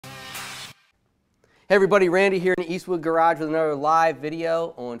Hey everybody, Randy here in the Eastwood Garage with another live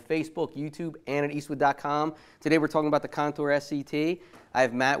video on Facebook, YouTube, and at eastwood.com. Today we're talking about the Contour SCT. I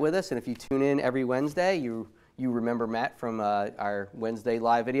have Matt with us, and if you tune in every Wednesday, you remember Matt from our Wednesday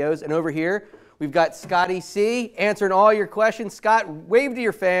live videos. And over here, we've got Scotty C answering all your questions. Scott, wave to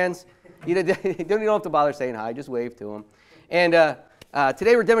your fans. You don't have to bother saying hi, just wave to them. And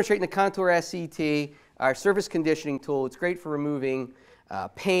today we're demonstrating the Contour SCT, our surface conditioning tool. It's great for removing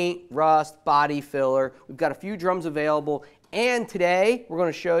paint, rust, body filler. We've got a few drums available, and today we're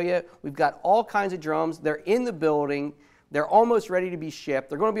going to show you we've got all kinds of drums. They're in the building. They're almost ready to be shipped.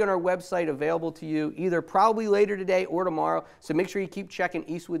 They're going to be on our website available to you either probably later today or tomorrow, so make sure you keep checking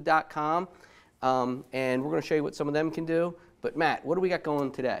eastwood.com, and we're going to show you what some of them can do. But Matt, what do we got going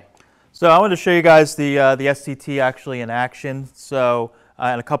today? So I wanted to show you guys the SCT actually in action, so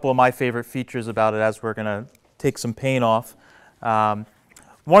and a couple of my favorite features about it as we're going to take some paint off.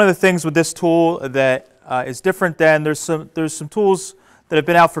 One of the things with this tool that is different than there's some tools that have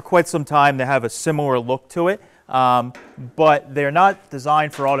been out for quite some time that have a similar look to it, but they're not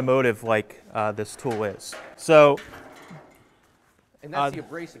designed for automotive like this tool is. So, and that's the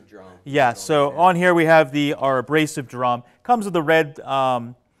abrasive drum. Yeah. So on here we have our abrasive drum. Comes with the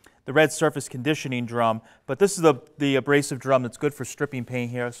red surface conditioning drum, but this is the abrasive drum that's good for stripping paint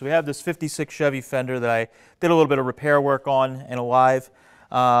here. So we have this 56 Chevy Fender that I did a little bit of repair work on in a live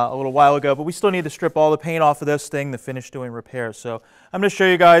a little while ago, but we still need to strip all the paint off of this thing to finish doing repairs. So I'm going to show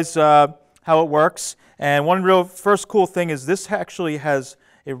you guys how it works. And one real first cool thing is this actually it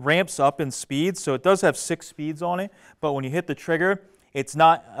ramps up in speed, so it does have 6 speeds on it, but when you hit the trigger, it's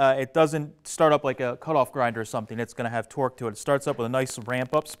not, it doesn't start up like a cutoff grinder or something. It's going to have torque to it. It starts up with a nice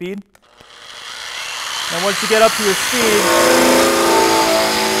ramp up speed. And once you get up to your speed,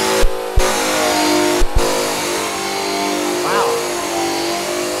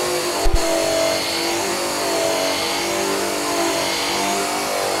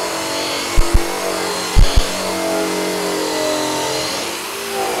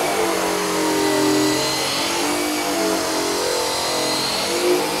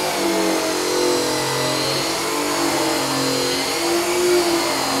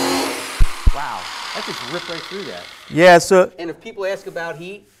 that just ripped right through that. Yeah, so... And if people ask about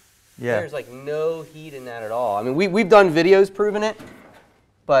heat, yeah, there's like no heat in that at all. I mean, we've done videos proving it,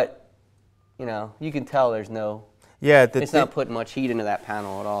 but, you know, you can tell there's no... Yeah, it's not putting much heat into that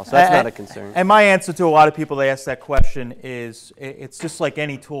panel at all, so that's not a concern. And my answer to a lot of people that ask that question is it's just like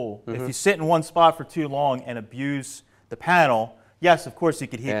any tool. If you sit in one spot for too long and abuse the panel, yes, of course you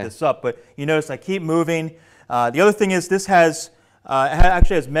could heat this up, but you notice I keep moving. The other thing is this has... it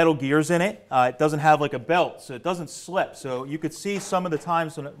actually has metal gears in it. It doesn't have like a belt, so it doesn't slip. So you could see some of the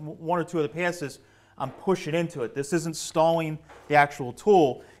times when one or two of the passes, I'm pushing into it. This isn't stalling the actual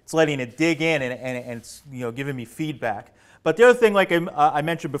tool. It's letting it dig in and it's giving me feedback. But the other thing, like I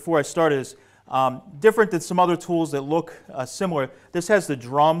mentioned before I started, is different than some other tools that look similar. This has the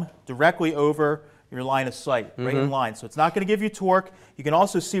drum directly over your line of sight, right in line. So it's not going to give you torque. You can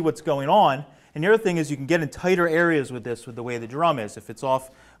also see what's going on. And the other thing is you can get in tighter areas with this with the way the drum is. If it's off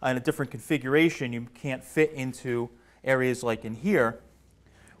in a different configuration, you can't fit into areas like in here,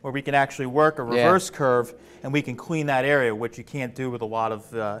 where we can actually work a reverse curve and we can clean that area, which you can't do with a lot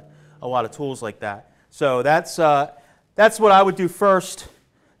of tools like that. So that's what I would do first,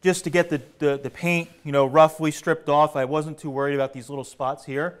 just to get the paint roughly stripped off. I wasn't too worried about these little spots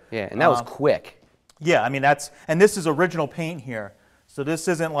here. Yeah, and that was quick. Yeah, I mean and this is original paint here. So this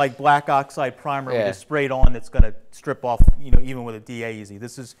isn't like black oxide primer with a sprayed on that's going to strip off, even with a DA easy.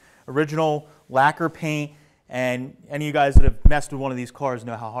 This is original lacquer paint, and any of you guys that have messed with one of these cars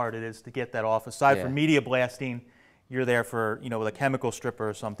know how hard it is to get that off. Aside from media blasting, you're there for, with a chemical stripper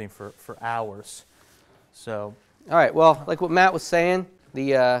or something for hours. So. All right, well, like what Matt was saying,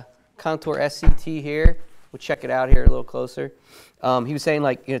 the Contour SCT here, we'll check it out here a little closer. He was saying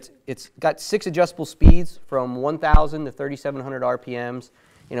like it's got 6 adjustable speeds from 1,000 to 3,700 RPMs.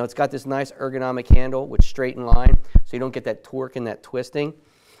 It's got this nice ergonomic handle with straight in line, so you don't get that torque and that twisting.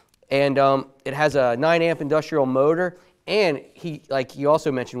 And it has a 9 amp industrial motor. And like he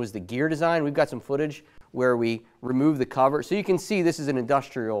also mentioned, was the gear design. We've got some footage where we remove the cover, so you can see this is an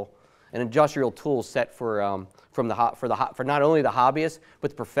industrial tool set for not only the hobbyist but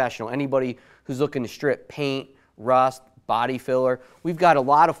the professional. Anybody who's looking to strip paint, rust, body filler. We've got a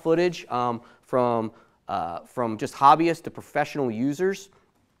lot of footage from just hobbyists to professional users.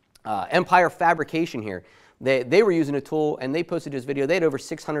 Empire Fabrication here. They were using a tool and they posted this video. They had over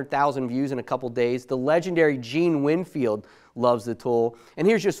 600,000 views in a couple days. The legendary Gene Winfield loves the tool. And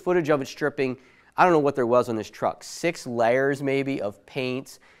here's just footage of it stripping. I don't know what there was on this truck. 6 layers maybe of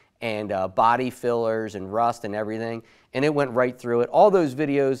paints and body fillers and rust and everything, and it went right through it. All those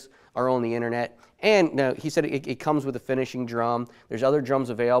videos are on the internet. And no, he said it comes with a finishing drum. There's other drums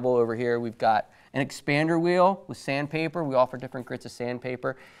available over here. We've got an expander wheel with sandpaper. We offer different grits of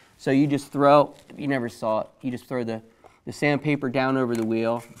sandpaper. So you just throw, you never saw it, you just throw the sandpaper down over the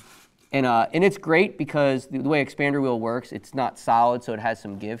wheel. And it's great because the way expander wheel works, it's not solid, so it has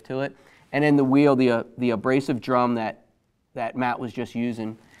some give to it. And then the wheel, the abrasive drum that Matt was just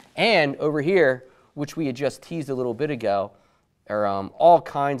using. And over here, which we had just teased a little bit ago, are all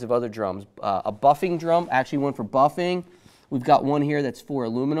kinds of other drums. A buffing drum, actually one for buffing. We've got one here that's for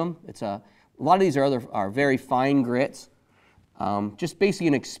aluminum. It's a lot of these are very fine grits. Just basically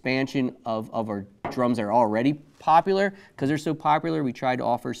an expansion of our drums that are already popular. Because they're so popular, we tried to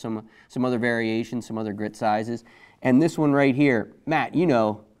offer some other variations, some other grit sizes. And this one right here, Matt, you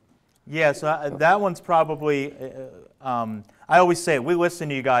know. Yeah, so that one's probably, I always say, we listen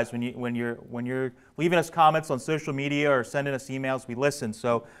to you guys when you're leaving us comments on social media or sending us emails, we listen.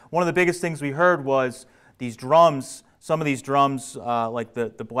 So one of the biggest things we heard was these drums, some of these drums, like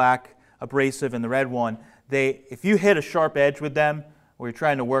the black abrasive and the red one, if you hit a sharp edge with them, or you're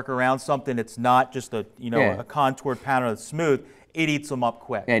trying to work around something, it's not just a contoured pattern that's smooth, it eats them up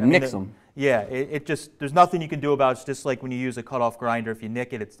quick. Yeah, it nicks them. Yeah, it just, there's nothing you can do about it. It's just like when you use a cutoff grinder, if you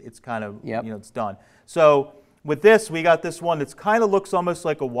nick it, it's kind of, it's done. So with this, we got this one that kind of looks almost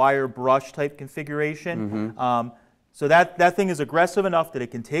like a wire brush type configuration. So that thing is aggressive enough that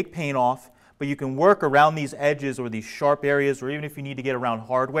it can take paint off, but you can work around these edges or these sharp areas, or even if you need to get around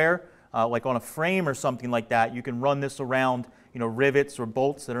hardware, like on a frame or something like that, you can run this around rivets or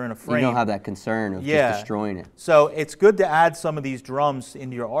bolts that are in a frame. You don't have that concern of just destroying it. So it's good to add some of these drums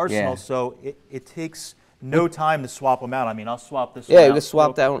into your arsenal, so it takes no time to swap them out. I mean, I'll swap this one out. Yeah, we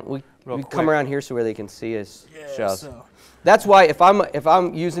swap that one. We come around here so where they can see us. Yeah, so. That's why if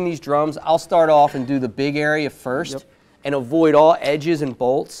I'm using these drums, I'll start off and do the big area first and avoid all edges and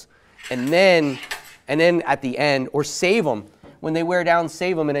bolts, and then at the end, or save them. When they wear down,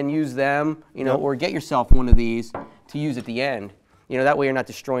 save them and then use them, or get yourself one of these to use at the end. That way you're not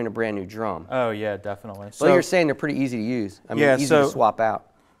destroying a brand new drum. Oh yeah, definitely. So you're saying they're pretty easy to use. I mean, easy to swap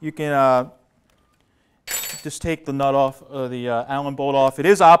out. You can just take the nut off, the Allen bolt off. It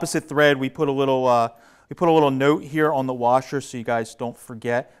is opposite thread. We put a little note here on the washer so you guys don't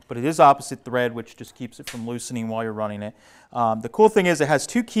forget. But it is opposite thread, which just keeps it from loosening while you're running it. The cool thing is it has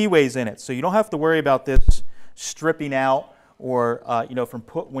 2 keyways in it, so you don't have to worry about this stripping out, or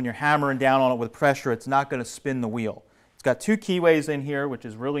when you're hammering down on it with pressure, it's not going to spin the wheel. It's got 2 keyways in here, which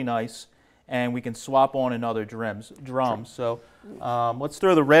is really nice, and we can swap on in other drums. So let's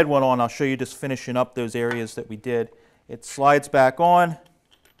throw the red one on. I'll show you just finishing up those areas that we did. It slides back on.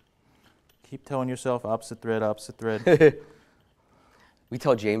 Keep telling yourself opposite thread, opposite thread. We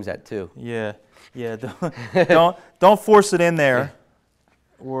tell James that too. Yeah. Don't force it in there.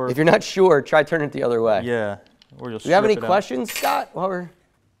 Or if you're not sure, try turning it the other way. Yeah. Or you'll Do you have any questions, Scott? While we're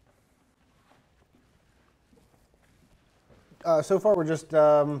so far, we're just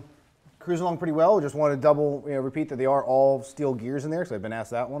cruising along pretty well. We just want to repeat that they are all steel gears in there, because I've been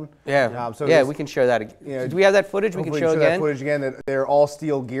asked that one. Yeah, we can show that. Do we have that footage? We can show again. That footage again. That they're all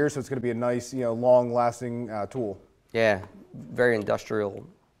steel gears, so it's going to be a nice, long-lasting tool. Yeah, very industrial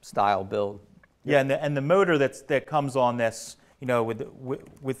style build. Yeah, and the motor that comes on this,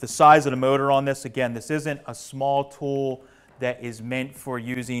 with the size of the motor on this, again, this isn't a small tool that is meant for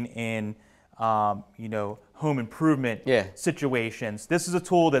using in, home improvement situations. This is a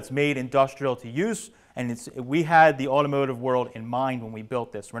tool that's made industrial to use, and we had the automotive world in mind when we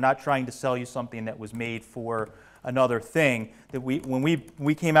built this. We're not trying to sell you something that was made for another thing. When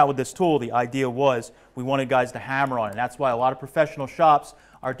we came out with this tool, the idea was we wanted guys to hammer on it. And that's why a lot of professional shops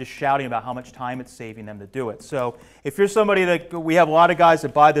are just shouting about how much time it's saving them to do it. So if you're somebody we have a lot of guys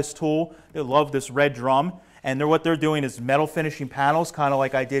that buy this tool, they love this red drum, and what they're doing is metal finishing panels, kind of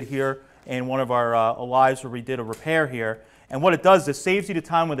like I did here in one of our lives where we did a repair here. And what it does is it saves you the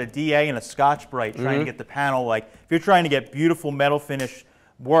time with a DA and a Scotch-Brite trying to get the panel. Like if you're trying to get beautiful metal finish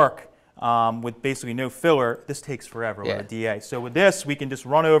work with basically no filler, this takes forever with a DA. So with this, we can just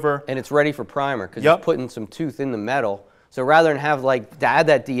run over. And it's ready for primer because it's putting some tooth in the metal. So rather than have to add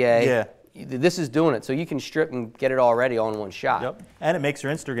that DA, this is doing it. So you can strip and get it all ready all in one shot. Yep. And it makes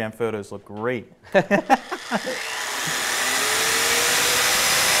your Instagram photos look great.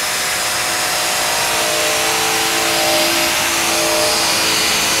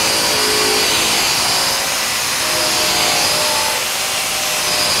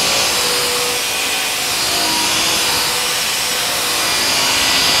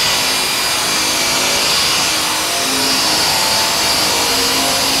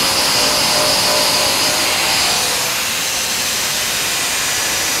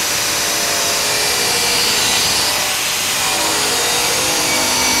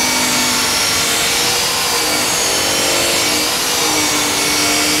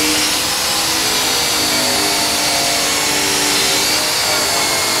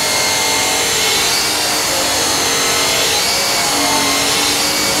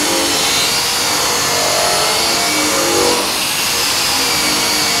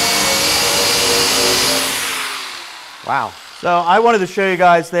 Wow. So I wanted to show you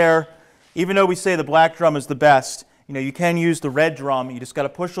guys there, even though we say the black drum is the best, you know, you can use the red drum. You just got to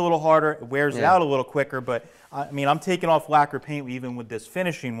push a little harder. It wears it out a little quicker, but I mean, I'm taking off lacquer paint even with this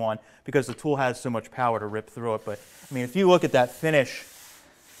finishing one because the tool has so much power to rip through it. But I mean, if you look at that finish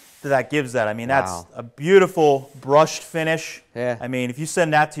that gives that, I mean, that's a beautiful brushed finish. Yeah. I mean, if you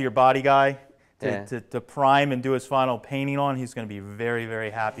send that to your body guy to prime and do his final painting on, he's going to be very, very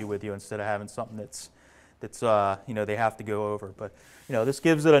happy with you instead of having something that's you know, they have to go over. But you know, this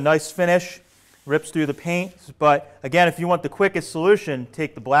gives it a nice finish, rips through the paint. But again, if you want the quickest solution,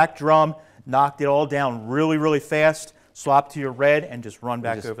 take the black drum, knock it all down really, really fast, swap to your red, and just run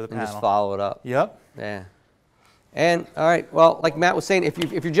back over the panel. And just follow it up. Yep. Yeah. And all right, well, like Matt was saying, if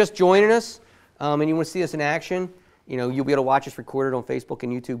you're just joining us and you want to see us in action, you know, you'll be able to watch us recorded on Facebook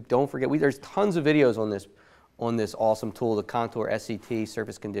and YouTube. Don't forget, there's tons of videos on this awesome tool, the Contour SCT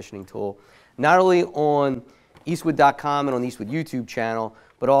surface conditioning tool. Not only on Eastwood.com and on the Eastwood YouTube channel,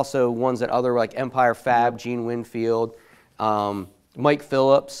 but also ones that other like Empire Fab, Gene Winfield, Mike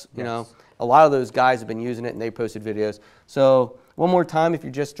Phillips, you know, a lot of those guys have been using it and they posted videos. So one more time, if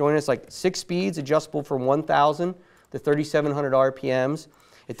you're just joining us, like 6 speeds, adjustable from 1,000 to 3,700 RPMs.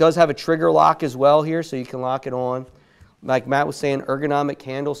 It does have a trigger lock as well here, so you can lock it on. Like Matt was saying, ergonomic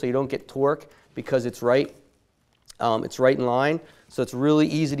handle, so you don't get torque because it's right in line. So it's really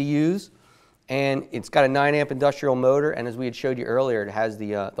easy to use. And it's got a 9-amp industrial motor, and as we had showed you earlier, it has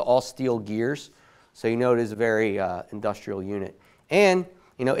the all-steel gears, so you know it is a very industrial unit. And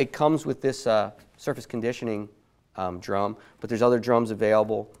you know, it comes with this surface conditioning drum, but there's other drums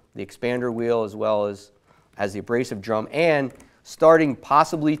available, the expander wheel as well as the abrasive drum. And starting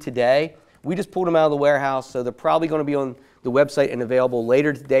possibly today, we just pulled them out of the warehouse, so they're probably going to be on the website and available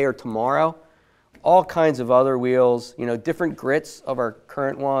later today or tomorrow. All kinds of other wheels, you know, different grits of our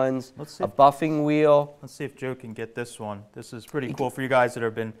current ones, a buffing wheel. Let's see if Joe can get this one. This is pretty cool for you guys that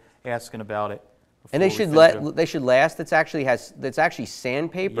have been asking about it. And they should last. It's actually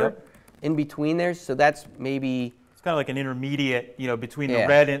sandpaper in between there, so that's maybe. It's kind of like an intermediate, you know, between the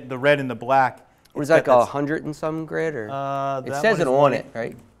red and the black. Or is that like 100 and some grit, or it says it on it,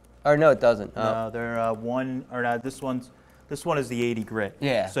 right? Or no, it doesn't. No, they're one or not. This one is the 80 grit.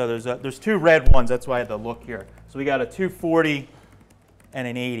 Yeah. So there's 2 red ones. That's why I had to look here. So we got a 240 and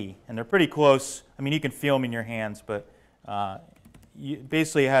an 80, and they're pretty close. I mean, you can feel them in your hands, but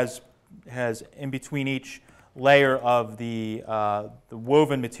basically has in between each layer of the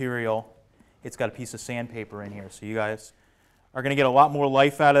woven material, it's got a piece of sandpaper in here. So you guys are going to get a lot more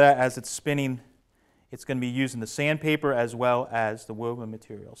life out of that as it's spinning. It's going to be using the sandpaper as well as the woven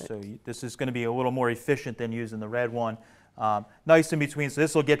material. So this is going to be a little more efficient than using the red one. Nice in between. So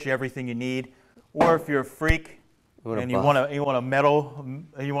this will get you everything you need. Or if you're a freak and you want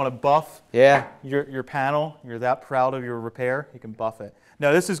to buff your panel, you're that proud of your repair, you can buff it.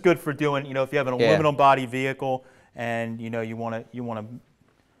 Now this is good for doing, you know, if you have an aluminum body vehicle and you know you want to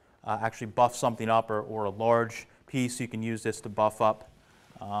actually buff something up or a large piece, you can use this to buff up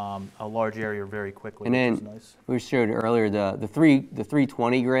a large area very quickly. And then nice. We showed earlier the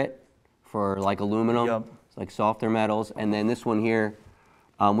 320 grit for like aluminum, it's like softer metals, and then this one here,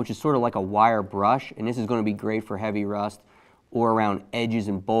 which is sort of like a wire brush, and this is going to be great for heavy rust or around edges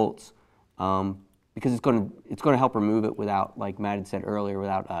and bolts, because it's going to help remove it without, like Matt had said earlier,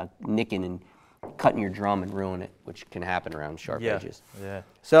 without nicking and cutting your drum and ruin it, which can happen around sharp edges. Yeah.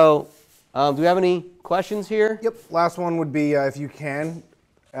 So, do we have any questions here? Yep. Last one would be if you can.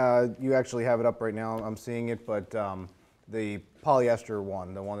 You actually have it up right now. I'm seeing it, but the polyester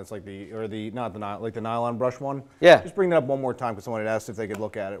one, the one that's like like the nylon brush one. Yeah. Just bring that up one more time because someone had asked if they could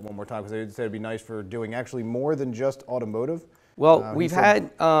look at it one more time because they said it'd be nice for doing actually more than just automotive. Well, we've had.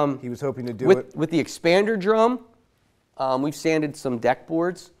 He was hoping to do it with the expander drum. We've sanded some deck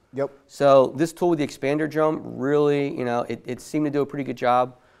boards. Yep. So this tool with the expander drum really, you know, it seemed to do a pretty good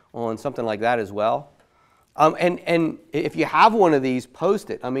job on something like that as well. And if you have one of these, post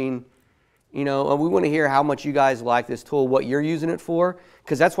it. I mean, you know, we want to hear how much you guys like this tool, what you're using it for,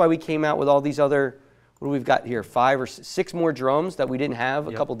 because that's why we came out with all these other, what do we've got here, 5 or 6 more drums that we didn't have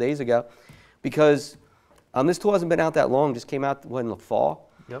a couple days ago, because this tool hasn't been out that long, just came out in the fall.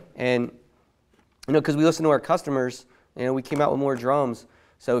 Yep. And, you know, because we listen to our customers, you know, we came out with more drums.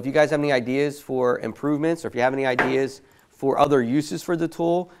 So if you guys have any ideas for improvements, or if you have any ideas for other uses for the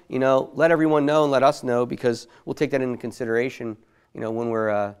tool, you know, let everyone know and let us know, because we'll take that into consideration, you know, when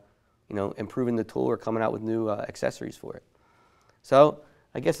we're, you know, improving the tool or coming out with new accessories for it. So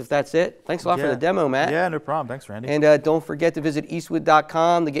I guess if that's it, thanks a lot for the demo, Matt. Yeah, no problem. Thanks, Randy. And don't forget to visit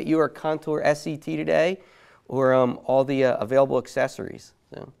Eastwood.com to get your Contour SCT today, or all the available accessories.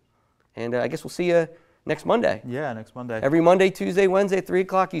 So, and I guess we'll see you next Monday. Yeah, next Monday. Every Monday, Tuesday, Wednesday, 3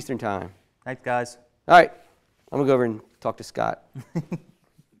 o'clock Eastern time. Thanks, guys. All right. I'm going to go over and talk to Scott.